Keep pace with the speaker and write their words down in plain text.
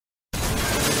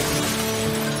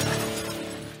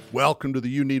Welcome to the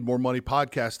You Need More Money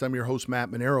podcast. I'm your host, Matt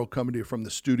Manero, coming to you from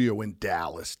the studio in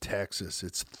Dallas, Texas.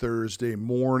 It's Thursday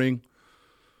morning.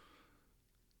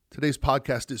 Today's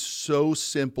podcast is so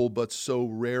simple, but so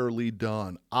rarely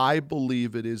done. I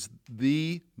believe it is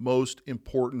the most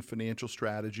important financial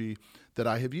strategy that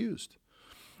I have used.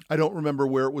 I don't remember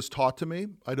where it was taught to me.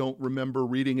 I don't remember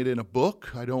reading it in a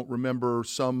book. I don't remember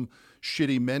some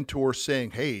shitty mentor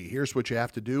saying, hey, here's what you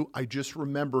have to do. I just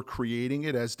remember creating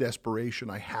it as desperation.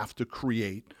 I have to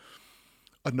create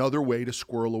another way to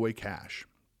squirrel away cash.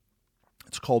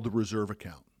 It's called the reserve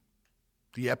account.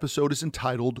 The episode is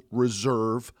entitled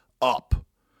Reserve Up.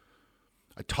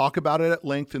 I talk about it at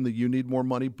length in the You Need More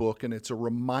Money book, and it's a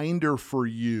reminder for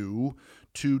you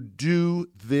to do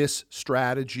this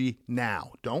strategy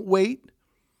now. Don't wait.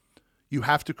 You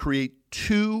have to create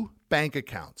 2 bank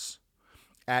accounts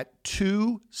at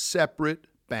 2 separate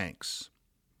banks.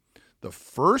 The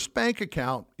first bank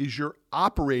account is your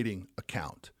operating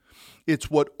account. It's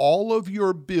what all of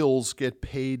your bills get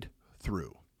paid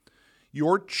through.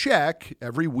 Your check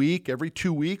every week, every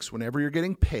 2 weeks, whenever you're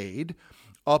getting paid,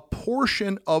 a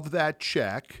portion of that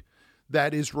check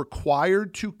that is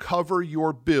required to cover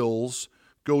your bills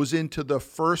goes into the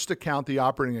first account, the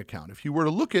operating account. If you were to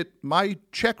look at my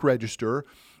check register,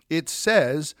 it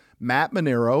says Matt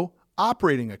Manero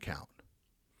operating account.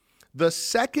 The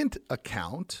second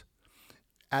account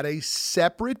at a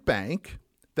separate bank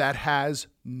that has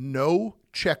no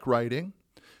check writing,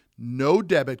 no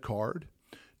debit card,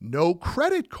 no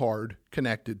credit card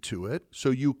connected to it,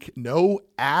 so no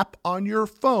app on your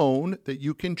phone that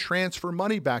you can transfer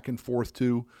money back and forth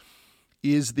to,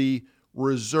 is the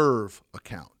reserve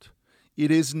account.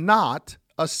 It is not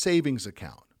a savings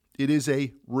account. It is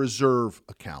a reserve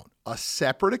account, a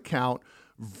separate account,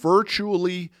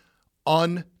 virtually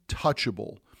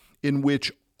untouchable, in which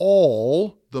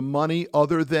all the money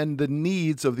other than the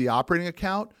needs of the operating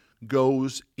account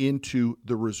goes into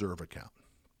the reserve account.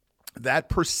 That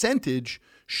percentage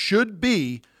should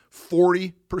be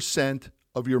 40%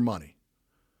 of your money.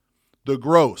 The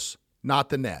gross, not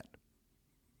the net.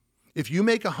 If you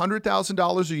make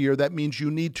 $100,000 a year, that means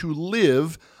you need to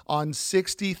live on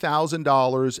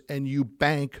 $60,000 and you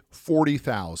bank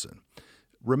 $40,000.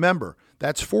 Remember,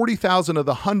 that's $40,000 of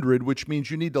the 100, which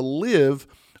means you need to live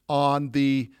on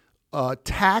the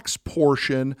tax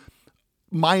portion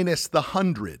minus the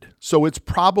 100. So it's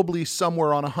probably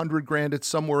somewhere on $100,000. It's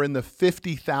somewhere in the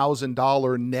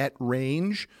 $50,000 net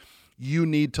range you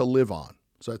need to live on.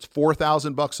 So that's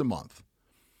 $4,000 a month.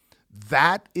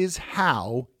 That is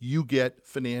how you get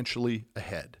financially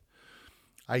ahead.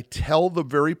 I tell the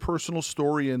very personal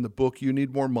story in the book, You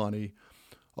Need More Money,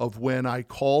 of when I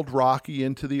called Rocky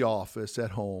into the office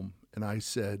at home and I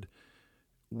said,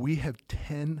 we have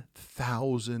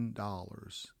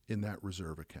 $10,000 in that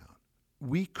reserve account.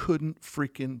 We couldn't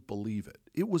freaking believe it.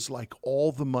 It was like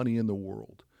all the money in the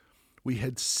world. We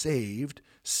had saved,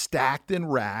 stacked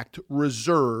and racked,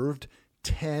 reserved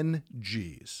 10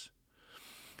 G's.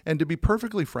 And to be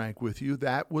perfectly frank with you,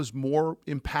 that was more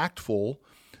impactful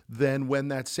than when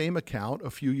that same account a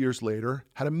few years later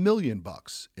had $1 million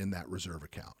in that reserve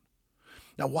account.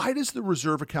 Now, why does the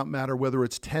reserve account matter whether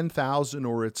it's 10,000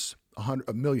 or it's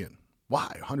 $1 million?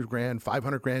 Why? $100,000,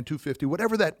 $500,000, $250,000,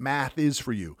 whatever that math is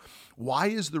for you. Why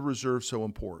is the reserve so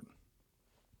important?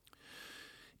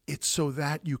 It's so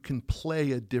that you can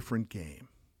play a different game.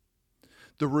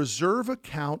 The reserve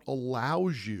account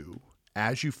allows you,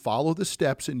 as you follow the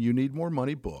steps in You Need More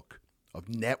Money book, of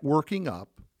networking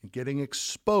up and getting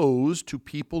exposed to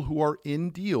people who are in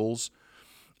deals,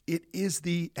 it is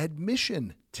the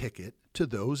admission ticket to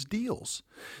those deals.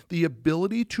 The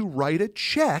ability to write a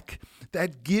check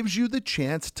that gives you the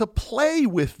chance to play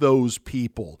with those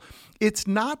people. It's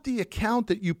not the account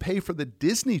that you pay for the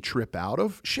Disney trip out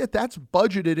of. Shit, that's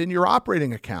budgeted in your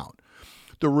operating account.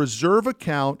 The reserve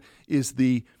account is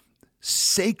the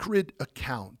sacred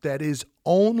account that is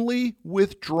only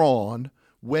withdrawn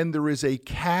when there is a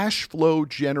cash flow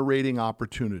generating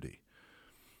opportunity.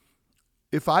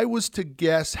 If I was to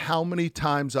guess how many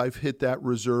times I've hit that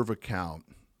reserve account,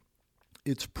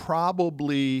 it's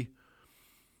probably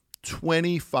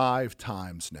 25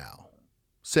 times now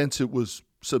since it was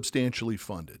substantially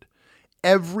funded.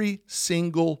 Every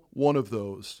single one of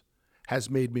those has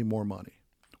made me more money.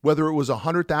 Whether it was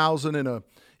 $100,000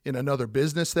 in another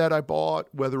business that I bought,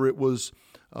 whether it was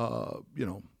 $1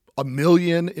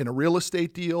 million in a real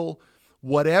estate deal,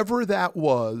 whatever that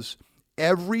was,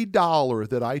 every dollar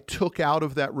that I took out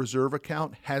of that reserve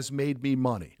account has made me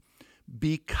money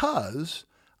because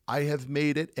I have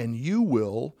made it, and you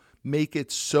will make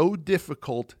it so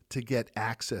difficult to get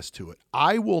access to it.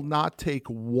 I will not take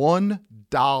 $1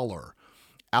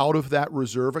 out of that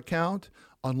reserve account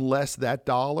unless that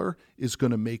dollar is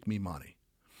going to make me money.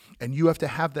 And you have to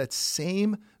have that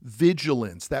same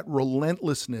vigilance, that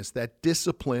relentlessness, that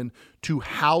discipline to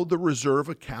how the reserve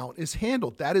account is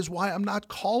handled. That is why I'm not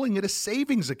calling it a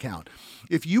savings account.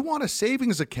 If you want a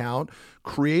savings account,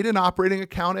 create an operating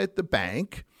account at the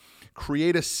bank,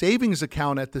 create a savings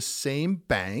account at the same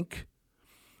bank,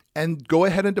 and go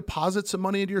ahead and deposit some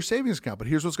money into your savings account. But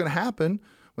here's what's going to happen.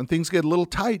 When things get a little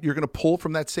tight, you're going to pull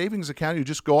from that savings account. You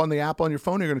just go on the app on your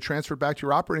phone. You're going to transfer it back to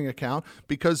your operating account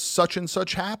because such and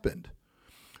such happened.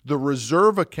 The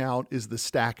reserve account is the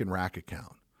stack and rack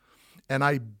account. And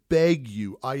I beg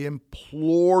you, I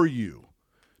implore you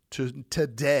to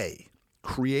today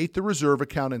create the reserve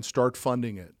account and start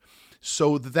funding it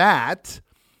so that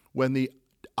when the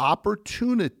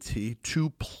opportunity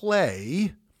to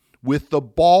play with the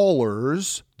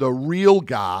ballers, the real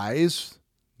guys,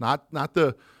 not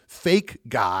the fake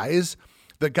guys,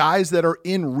 the guys that are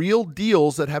in real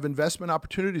deals that have investment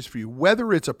opportunities for you,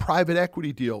 whether it's a private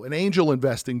equity deal, an angel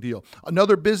investing deal,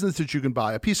 another business that you can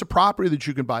buy, a piece of property that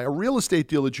you can buy, a real estate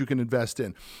deal that you can invest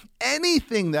in,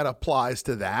 anything that applies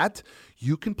to that,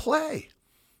 you can play.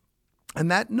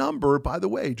 And that number, by the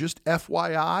way, just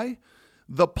FYI,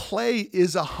 the play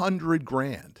is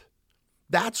 $100,000.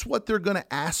 That's what they're going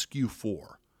to ask you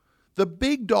for. The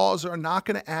big dogs are not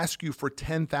going to ask you for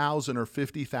 $10,000 or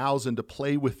 $50,000 to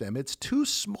play with them. It's too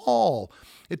small.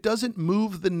 It doesn't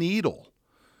move the needle.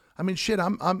 I mean, shit,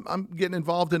 I'm getting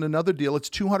involved in another deal. It's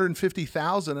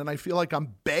 $250,000, and I feel like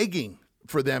I'm begging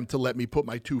for them to let me put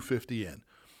my $250 in.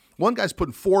 One guy's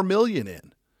putting $4 million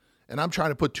in, and I'm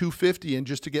trying to put $250 in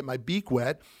just to get my beak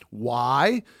wet.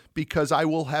 Why? Because I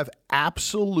will have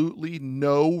absolutely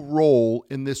no role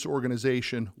in this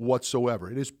organization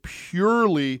whatsoever. It is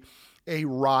purely a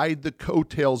ride the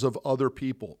coattails of other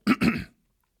people.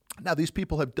 Now, these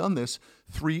people have done this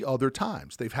 3 other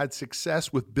times. They've had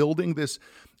success with building this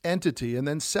entity and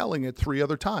then selling it 3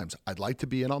 other times. I'd like to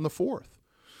be in on the 4th.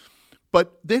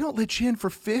 But they don't let you in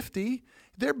for 50.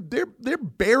 They're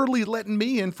barely letting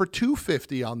me in for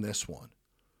 $250 on this one.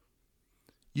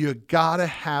 You got to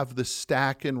have the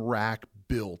stack and rack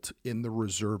built in the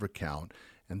reserve account.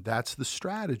 And that's the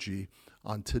strategy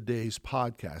on today's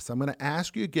podcast. I'm going to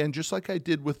ask you again, just like I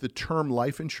did with the term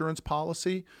life insurance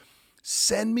policy,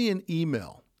 send me an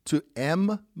email to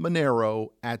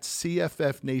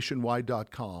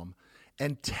mmonero@cffnationwide.com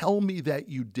and tell me that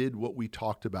you did what we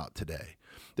talked about today,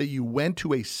 that you went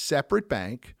to a separate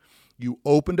bank, you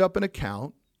opened up an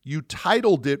account, you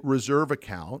titled it reserve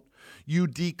account, you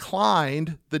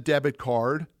declined the debit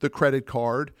card, the credit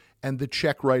card, and the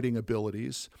check writing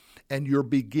abilities, and you're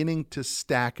beginning to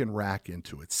stack and rack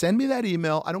into it. Send me that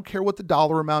email. I don't care what the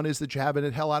dollar amount is that you have in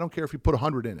it. Hell, I don't care if you put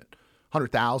 100 in it,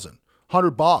 100,000,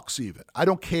 $100 even. I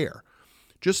don't care.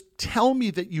 Just tell me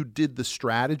that you did the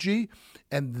strategy,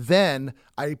 and then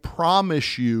I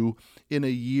promise you in a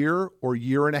year or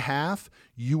year and a half,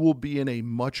 you will be in a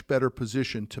much better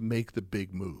position to make the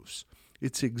big moves.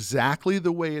 It's exactly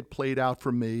the way it played out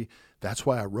for me. That's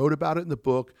why I wrote about it in the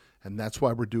book, and that's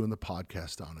why we're doing the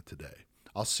podcast on it today.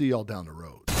 I'll see y'all down the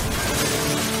road.